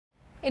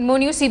In more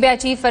news,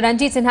 CBI Chief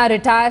Ranjit Sinha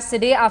retires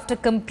today after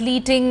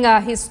completing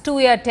his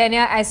 2-year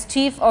tenure as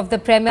Chief of the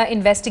Premier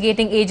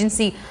Investigating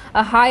Agency,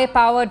 a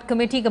high-powered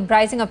committee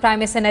comprising of Prime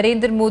Minister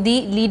Narendra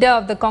Modi, leader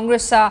of the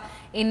Congress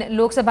in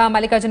Lok Sabha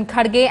Mallikarjun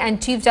Kharge,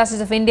 and Chief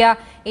Justice of India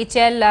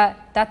HL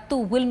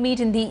Dattu will meet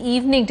in the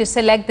evening to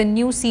select the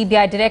new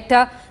CBI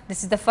Director.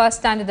 This is the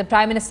first time that the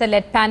Prime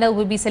Minister-led panel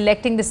will be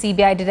selecting the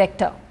CBI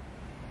Director.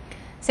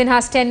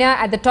 Sinha's tenure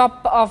at the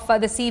top of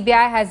the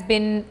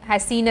CBI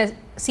has seen a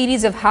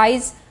series of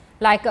highs,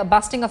 like a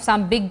busting of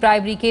some big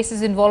bribery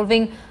cases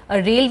involving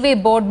a railway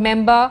board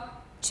member,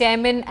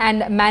 chairman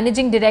and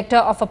managing director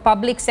of a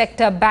public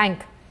sector bank,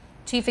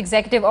 chief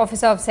executive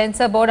officer of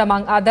censor board,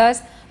 among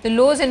others. The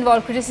lows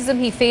involve criticism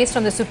he faced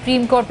from the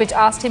Supreme Court, which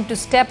asked him to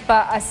step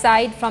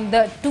aside from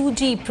the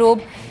 2G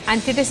probe,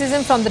 and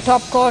criticism from the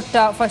top court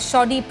for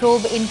shoddy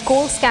probe in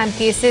coal scam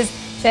cases,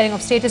 sharing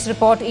of status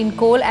report in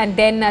coal, and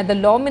then the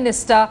law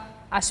minister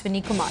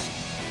Ashwini Kumar.